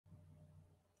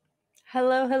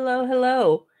Hello, hello,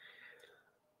 hello.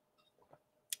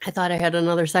 I thought I had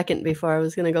another second before I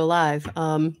was going to go live.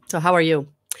 So how are you?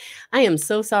 I am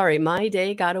so sorry. My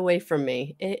day got away from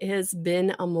me. It has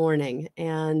been a morning,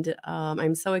 and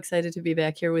I'm so excited to be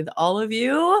back here with all of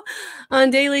you on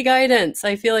daily guidance.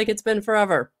 I feel like it's been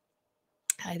forever.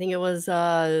 I think it was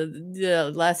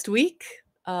last week.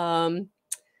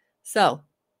 So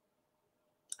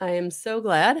I am so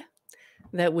glad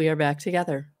that we are back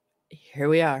together. Here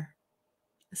we are.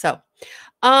 So,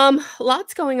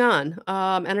 lots going on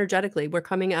energetically. We're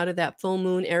coming out of that full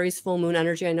moon, Aries full moon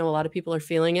energy. I know a lot of people are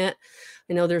feeling it.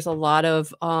 I know there's a lot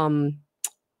of uh,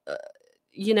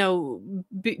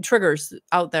 triggers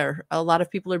out there. A lot of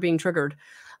people are being triggered.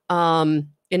 And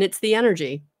it's the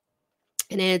energy.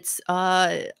 And it's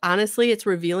honestly, it's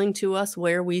revealing to us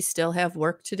where we still have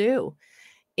work to do.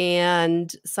 And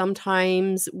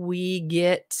sometimes we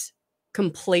get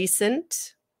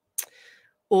complacent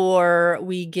or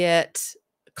we get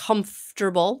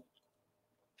comfortable.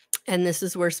 And this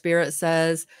is where spirit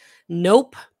says,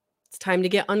 nope, it's time to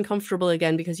get uncomfortable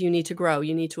again because you need to grow.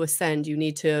 You need to ascend. You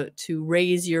need to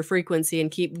raise your frequency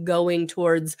and keep going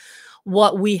towards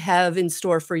what we have in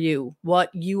store for you,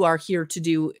 what you are here to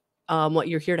do, what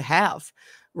you're here to have.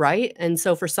 Right. And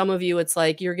so for some of you, it's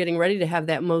like you're getting ready to have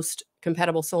that most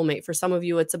compatible soulmate. For some of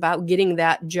you, it's about getting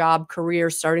that job, career,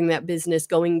 starting that business,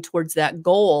 going towards that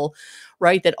goal,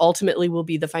 right? That ultimately will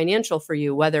be the financial for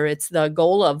you, whether it's the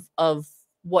goal of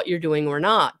what you're doing or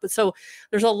not. But so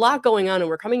there's a lot going on, and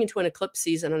we're coming into an eclipse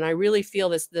season. And I really feel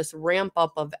this ramp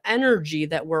up of energy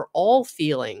that we're all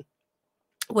feeling,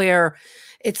 where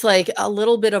it's like a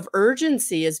little bit of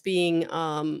urgency is being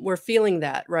we're feeling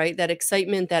that, right? That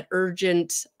excitement, that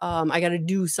urgent, I got to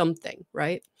do something,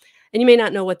 right? And you may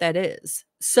not know what that is.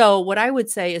 So what I would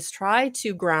say is try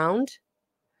to ground,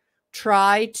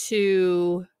 try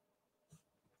to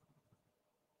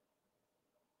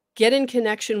get in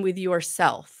connection with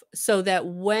yourself so that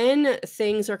when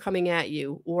things are coming at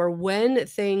you or when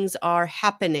things are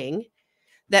happening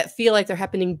that feel like they're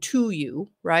happening to you,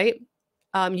 right?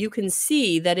 You can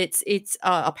see that it's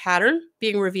a pattern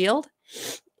being revealed.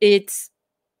 It's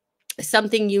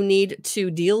something you need to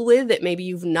deal with that maybe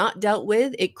you've not dealt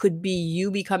with. It could be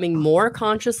you becoming more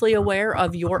consciously aware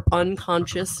of your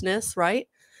unconsciousness, right?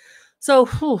 So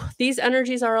these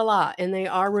energies are a lot and they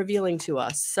are revealing to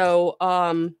us. So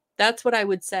that's what I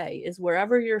would say is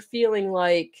wherever you're feeling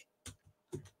like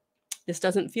this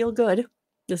doesn't feel good,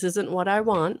 this isn't what I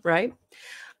want, right?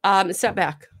 Step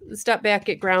back,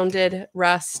 get grounded,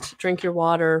 rest, drink your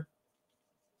water,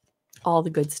 all the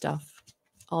good stuff,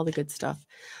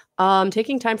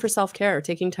 taking time for self-care,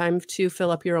 taking time to fill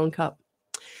up your own cup,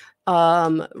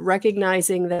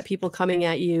 recognizing that people coming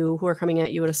at you who are coming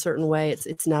at you in a certain way,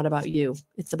 it's not about you,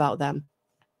 it's about them.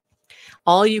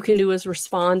 All you can do is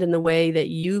respond in the way that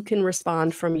you can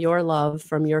respond from your love,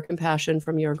 from your compassion,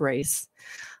 from your grace.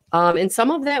 And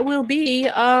some of that will be,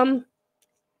 I'm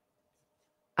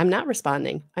not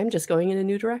responding. I'm just going in a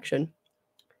new direction.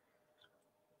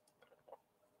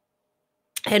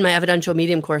 I had my evidential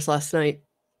medium course last night.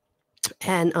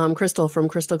 And Crystal from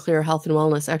Crystal Clear Health and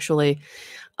Wellness actually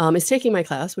is taking my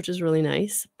class, which is really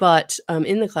nice. But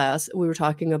in the class, we were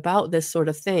talking about this sort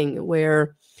of thing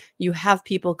where you have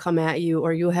people come at you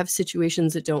or you have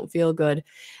situations that don't feel good.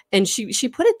 And she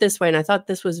put it this way, and I thought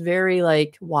this was very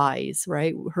like wise,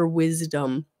 right? Her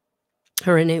wisdom,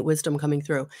 her innate wisdom coming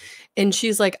through. And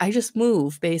she's like, I just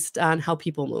move based on how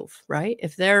people move, right?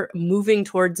 If they're moving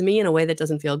towards me in a way that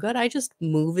doesn't feel good, I just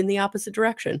move in the opposite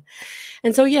direction.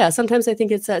 And so, yeah, sometimes I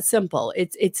think it's that simple.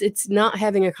 It's not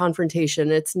having a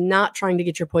confrontation. It's not trying to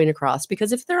get your point across,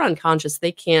 because if they're unconscious,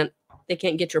 they can't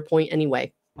get your point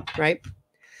anyway, right?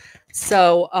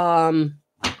 So,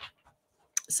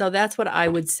 so that's what I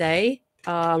would say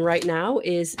right now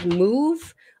is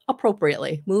move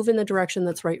appropriately, move in the direction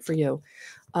that's right for you.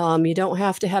 You don't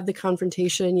have to have the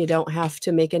confrontation. You don't have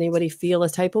to make anybody feel a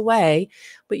type of way,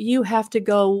 but you have to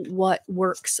go what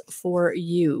works for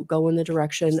you. Go in the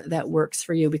direction that works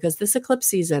for you, because this eclipse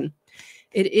season,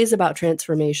 it is about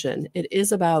transformation. It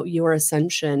is about your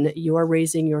ascension, your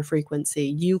raising your frequency,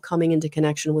 you coming into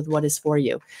connection with what is for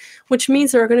you, which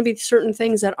means there are going to be certain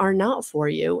things that are not for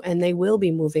you, and they will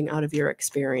be moving out of your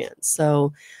experience.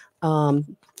 So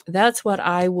that's what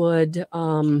I would,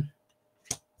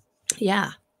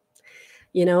 yeah.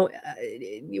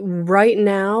 Right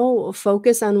now,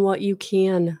 focus on what you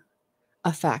can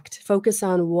affect. Focus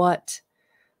on what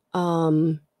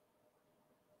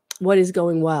is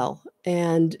going well.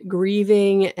 and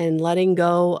grieving and letting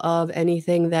go of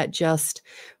anything that just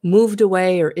moved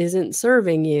away or isn't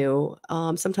serving you.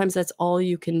 Sometimes that's all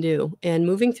you can do. And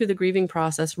moving through the grieving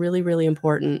process, really, really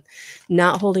important.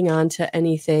 Not holding on to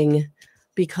anything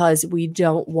because we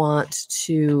don't want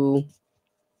to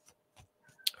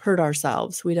hurt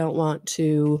ourselves. We don't want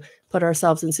to put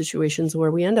ourselves in situations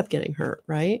where we end up getting hurt,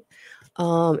 right?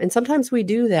 And sometimes we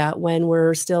do that when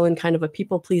we're still in kind of a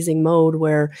people-pleasing mode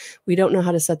where we don't know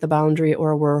how to set the boundary,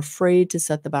 or we're afraid to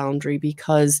set the boundary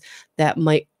because that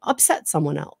might upset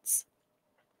someone else.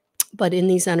 But in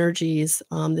these energies,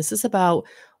 this is about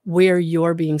where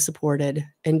you're being supported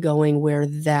and going where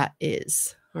that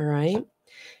is. All right.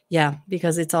 Yeah,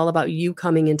 because it's all about you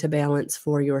coming into balance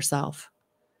for yourself.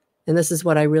 And this is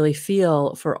what I really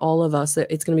feel for all of us, that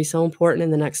it's going to be so important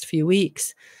in the next few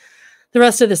weeks, the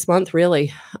rest of this month,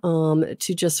 really,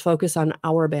 to just focus on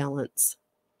our balance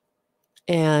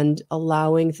and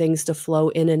allowing things to flow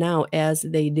in and out as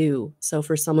they do. So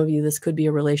for some of you, this could be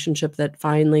a relationship that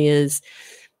finally is,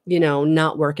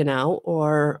 not working out,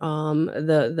 or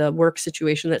the work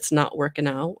situation that's not working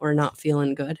out or not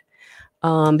feeling good.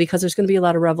 Because there's going to be a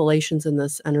lot of revelations in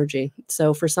this energy.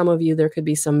 So for some of you, there could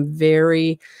be some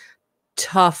very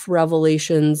tough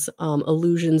revelations,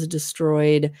 illusions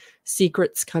destroyed,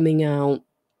 secrets coming out.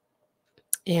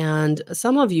 And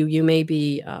some of you, you may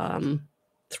be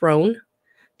thrown,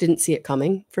 didn't see it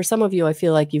coming. For some of you, I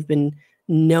feel like you've been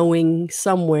knowing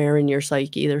somewhere in your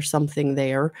psyche there's something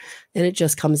there, and it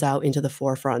just comes out into the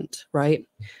forefront, right?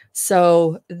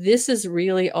 So this is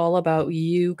really all about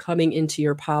you coming into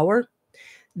your power.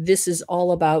 This is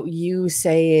all about you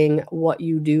saying what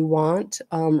you do want,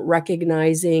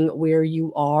 recognizing where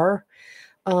you are,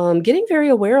 getting very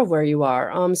aware of where you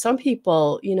are. Some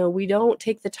people, we don't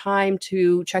take the time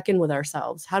to check in with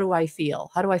ourselves. How do I feel?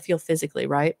 How do I feel physically,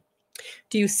 right?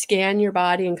 Do you scan your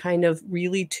body and kind of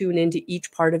really tune into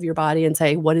each part of your body and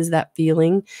say, what is that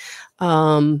feeling?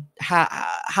 How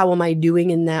am I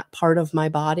doing in that part of my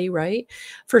body, right?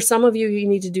 For some of you, you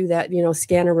need to do that,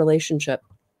 scan a relationship.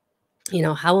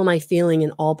 How am I feeling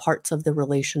in all parts of the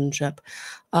relationship?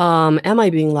 Am I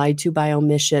being lied to by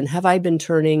omission? Have I been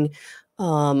turning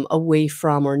away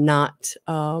from, or not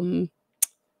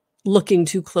looking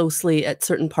too closely at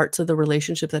certain parts of the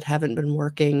relationship that haven't been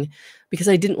working because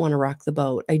I didn't want to rock the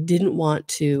boat? I didn't want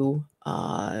to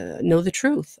know the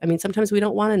truth. I mean, sometimes we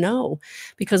don't want to know,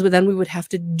 because then we would have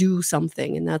to do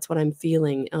something. And that's what I'm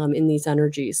feeling in these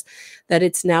energies, that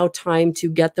it's now time to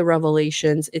get the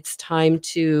revelations. It's time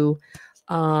to,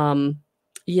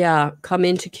 come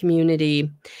into community,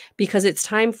 because it's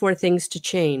time for things to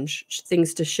change,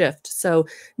 things to shift. So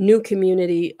new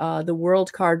community, the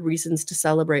world card, reasons to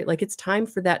celebrate, like it's time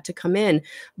for that to come in,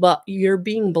 but you're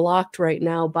being blocked right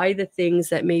now by the things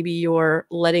that maybe you're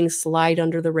letting slide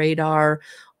under the radar,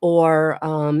 or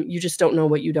you just don't know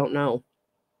what you don't know.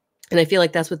 And I feel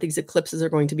like that's what these eclipses are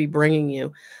going to be bringing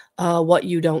you, what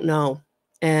you don't know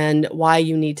and why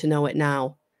you need to know it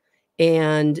now.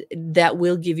 And that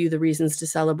will give you the reasons to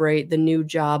celebrate the new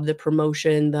job, the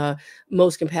promotion, the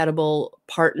most compatible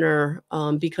partner,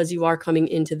 because you are coming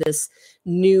into this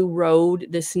new road,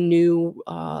 this new,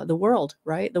 the world,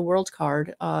 right? The world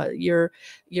card. You're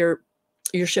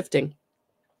shifting.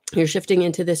 You're shifting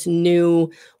into this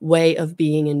new way of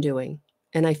being and doing.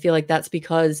 And I feel like that's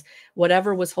because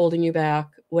whatever was holding you back,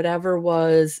 whatever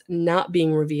was not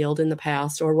being revealed in the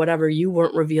past, or whatever you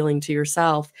weren't revealing to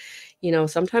yourself,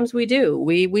 sometimes we do.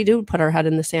 We do put our head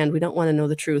in the sand. We don't want to know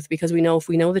the truth, because we know if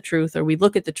we know the truth, or we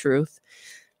look at the truth,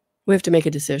 we have to make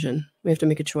a decision. We have to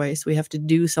make a choice. We have to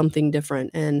do something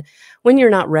different. And when you're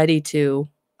not ready to,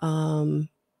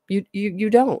 you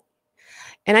don't.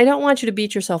 And I don't want you to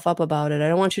beat yourself up about it. I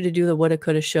don't want you to do the woulda,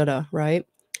 coulda, shoulda, right?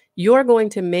 You're going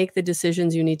to make the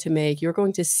decisions you need to make. You're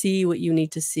going to see what you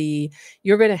need to see.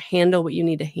 You're going to handle what you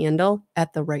need to handle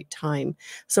at the right time.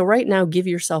 So right now, give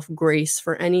yourself grace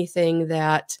for anything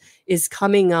that is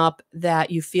coming up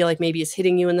that you feel like maybe is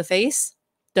hitting you in the face,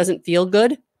 doesn't feel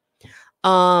good.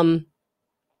 And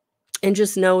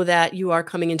just know that you are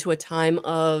coming into a time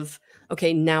of,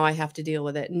 okay, now I have to deal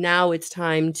with it. Now it's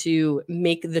time to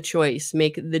make the choice,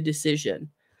 make the decision.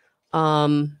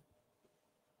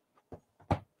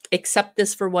 Accept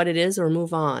this for what it is, or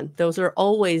move on. Those are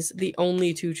always the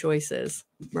only two choices,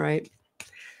 right?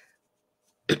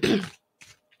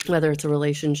 Whether it's a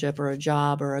relationship or a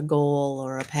job or a goal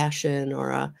or a passion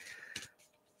or an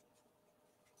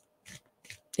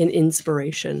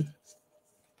inspiration.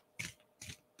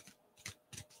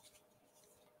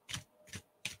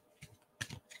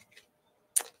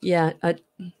 Yeah,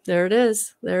 there it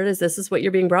is. There it is. This is what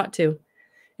you're being brought to.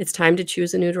 It's time to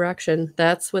choose a new direction.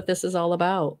 That's what this is all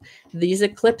about. These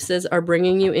eclipses are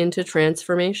bringing you into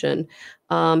transformation.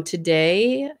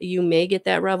 Today, you may get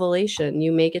that revelation.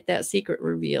 You may get that secret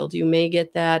revealed. You may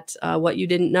get that what you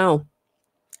didn't know.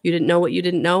 You didn't know what you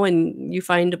didn't know, and you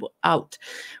find out,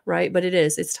 right? But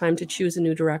it's time to choose a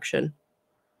new direction.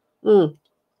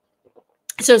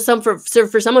 So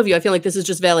for some of you, I feel like this is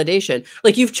just validation.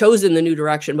 Like you've chosen the new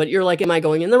direction, but you're like, am I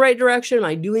going in the right direction? Am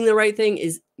I doing the right thing?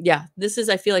 This is,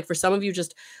 I feel like for some of you,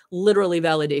 just literally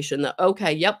validation that,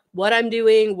 okay, yep, what I'm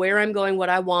doing, where I'm going, what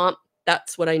I want,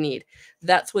 that's what I need.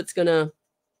 That's what's going to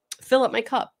fill up my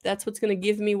cup. That's what's going to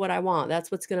give me what I want.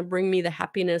 That's what's going to bring me the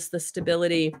happiness, the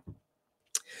stability,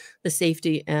 the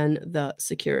safety, and the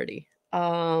security.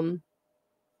 Yeah,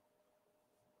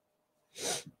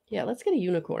 let's get a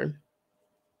unicorn.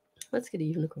 Let's get a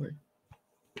unicorn.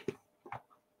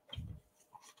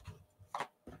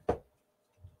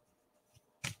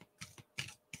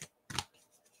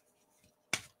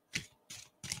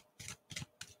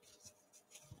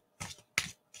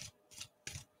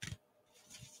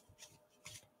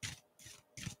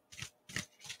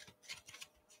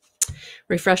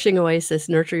 Refreshing oasis,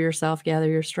 nurture yourself, gather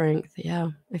your strength.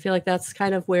 Yeah, I feel like that's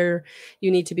kind of where you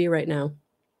need to be right now.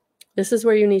 This is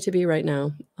where you need to be right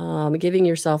now. Giving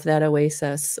yourself that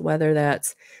oasis, whether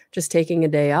that's just taking a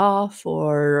day off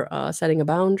or setting a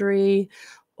boundary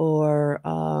or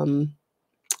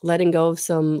letting go of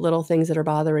some little things that are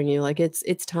bothering you. Like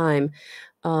it's time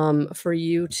for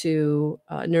you to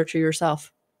nurture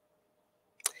yourself,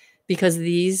 because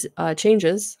these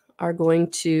changes are going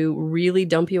to really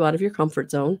dump you out of your comfort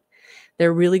zone.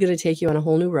 They're really going to take you on a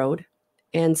whole new road.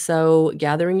 And so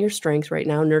gathering your strength right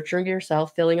now, nurturing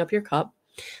yourself, filling up your cup,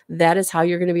 that is how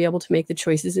you're going to be able to make the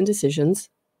choices and decisions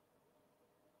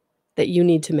that you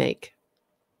need to make.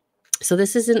 So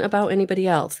this isn't about anybody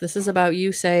else. This is about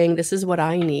you saying, this is what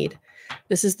I need.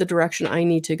 This is the direction I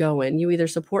need to go in. You either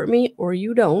support me or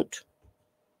you don't.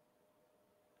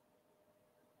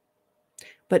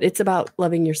 But it's about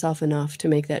loving yourself enough to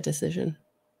make that decision.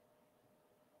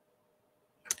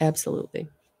 Absolutely.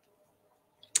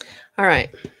 All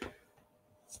right.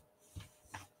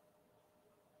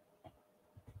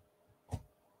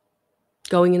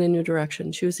 Going in a new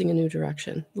direction, choosing a new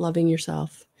direction, loving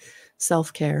yourself,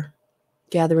 self-care,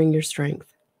 gathering your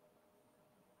strength.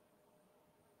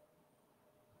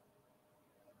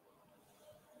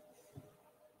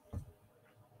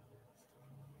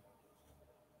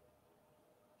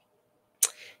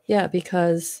 Yeah,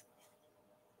 because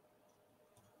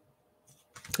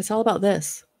it's all about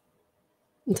this.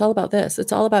 It's all about this.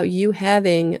 It's all about you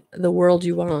having the world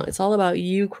you want. It's all about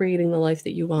you creating the life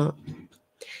that you want.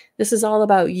 This is all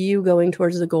about you going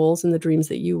towards the goals and the dreams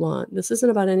that you want. This isn't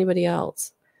about anybody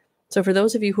else. So for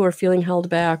those of you who are feeling held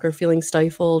back or feeling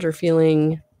stifled or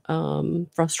feeling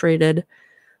frustrated,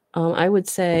 I would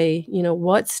say,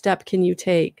 what step can you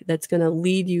take that's going to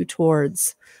lead you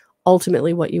towards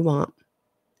ultimately what you want?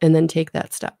 And then take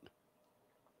that step.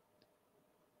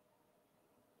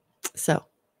 So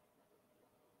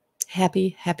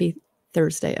happy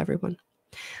Thursday, everyone.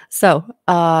 So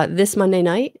this Monday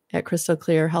night at Crystal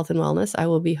Clear Health and Wellness, I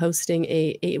will be hosting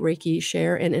a Reiki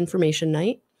share and information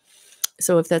night.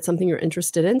 So if that's something you're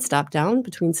interested in, stop down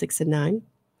between 6 and 9.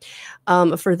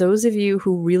 For those of you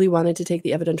who really wanted to take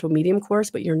the evidential medium course,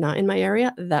 but you're not in my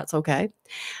area, that's okay.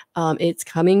 It's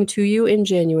coming to you in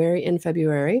January and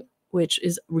February, which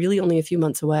is really only a few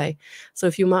months away. So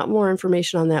if you want more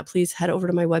information on that, please head over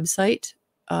to my website,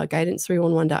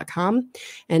 guidance311.com,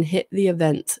 and hit the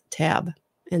events tab.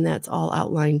 And that's all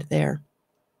outlined there.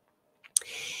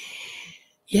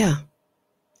 Yeah.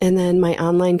 And then my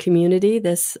online community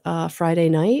this Friday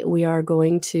night, we are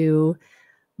going to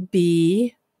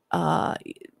be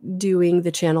doing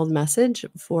the channeled message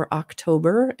for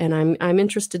October. And I'm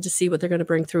interested to see what they're going to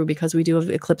bring through, because we do have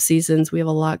eclipse seasons. We have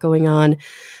a lot going on,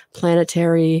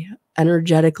 planetary,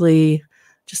 energetically,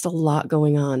 just a lot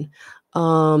going on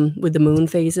with the moon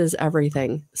phases,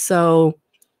 everything. So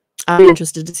I'm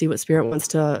interested to see what Spirit wants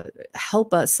to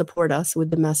help us, support us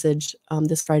with the message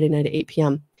this Friday night at 8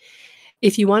 p.m.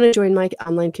 If you want to join my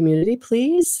online community,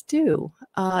 please do.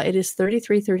 It is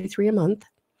 $33.33 a month.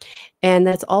 And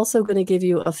that's also going to give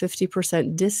you a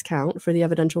 50% discount for the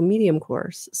evidential medium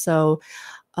course. So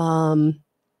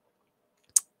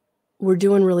we're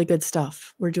doing really good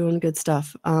stuff. We're doing good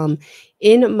stuff.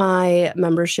 In my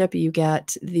membership, you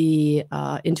get the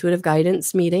intuitive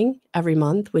guidance meeting every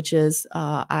month, which is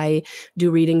I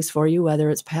do readings for you, whether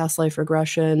it's past life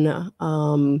regression,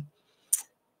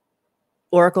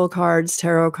 oracle cards,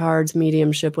 tarot cards,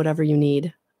 mediumship, whatever you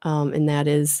need. and that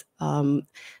is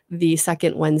the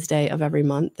second Wednesday of every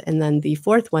month. And then the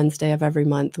fourth Wednesday of every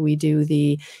month, we do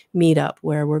the meetup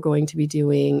where we're going to be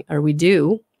doing, or we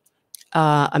do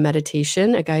a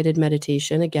meditation, a guided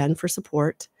meditation, again, for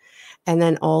support, and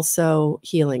then also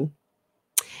healing.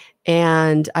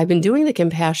 And I've been doing the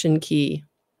compassion key,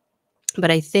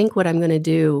 but I think what I'm going to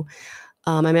do,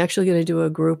 I'm actually going to do a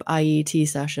group IET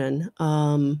session.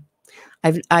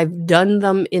 I've done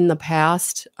them in the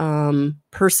past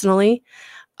personally.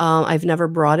 I've never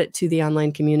brought it to the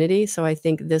online community. So I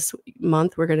think this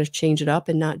month we're going to change it up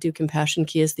and not do compassion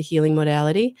key as the healing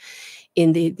modality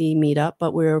in the meetup,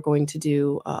 but we're going to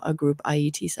do a group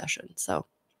IET session. So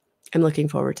I'm looking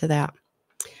forward to that.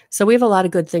 So we have a lot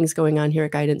of good things going on here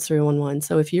at Guidance 311.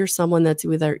 So if you're someone that's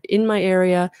either in my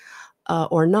area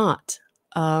or not,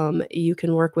 you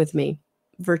can work with me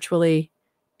virtually,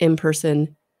 in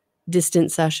person,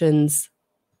 distant sessions,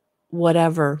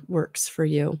 whatever works for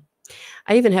you.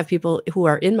 I even have people who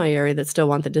are in my area that still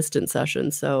want the distant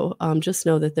session. So just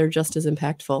know that they're just as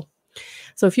impactful.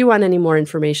 So if you want any more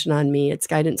information on me, it's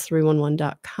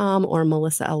guidance311.com or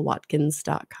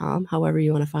melissalwatkins.com, however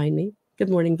you want to find me. Good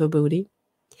morning, Vibhuti.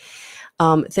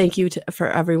 Thank you for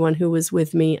everyone who was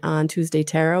with me on Tuesday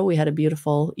Tarot. We had a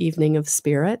beautiful evening of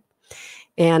spirit.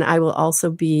 And I will also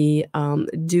be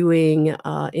doing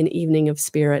an evening of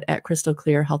spirit at Crystal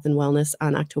Clear Health and Wellness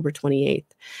on October 28th.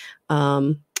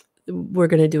 We're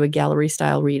going to do a gallery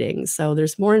style reading. So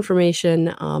there's more information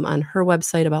on her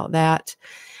website about that,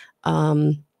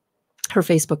 her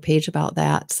Facebook page about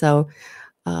that. So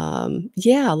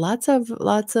yeah, lots of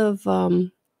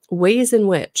ways in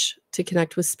which to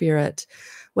connect with spirit,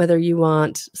 whether you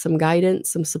want some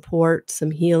guidance, some support,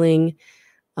 some healing,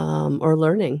 or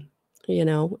learning.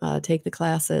 Take the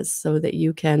classes so that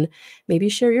you can maybe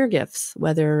share your gifts,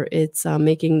 whether it's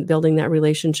building that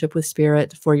relationship with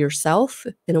spirit for yourself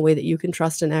in a way that you can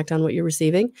trust and act on what you're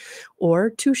receiving, or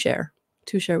to share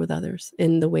with others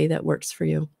in the way that works for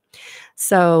you.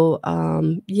 So,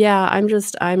 yeah,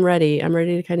 I'm ready. I'm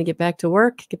ready to kind of get back to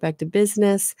work, get back to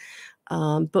business,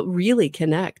 but really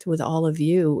connect with all of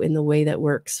you in the way that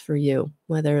works for you,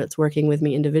 whether it's working with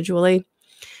me individually,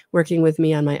 working with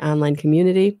me on my online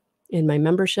community, in my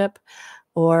membership,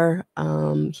 or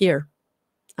here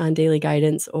on Daily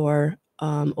Guidance, or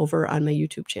over on my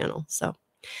YouTube channel. So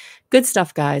good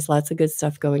stuff, guys. Lots of good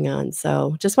stuff going on.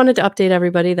 So just wanted to update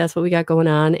everybody. That's what we got going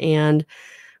on. And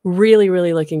really,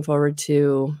 really looking forward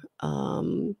to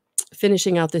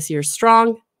finishing out this year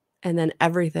strong, and then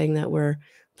everything that we're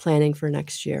planning for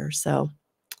next year. So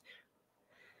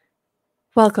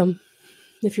welcome.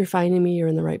 If you're finding me, you're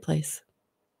in the right place.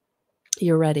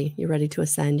 You're ready. You're ready to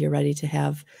ascend. You're ready to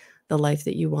have the life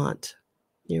that you want.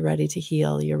 You're ready to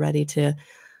heal. You're ready to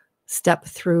step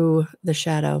through the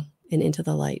shadow and into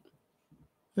the light.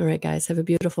 All right, guys, have a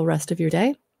beautiful rest of your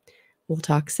day. We'll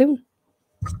talk soon.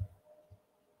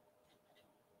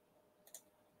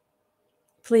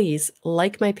 Please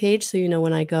like my page so you know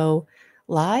when I go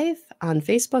live on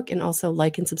Facebook, and also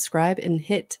like and subscribe and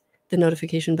hit the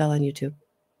notification bell on YouTube.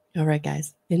 All right,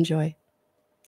 guys, enjoy.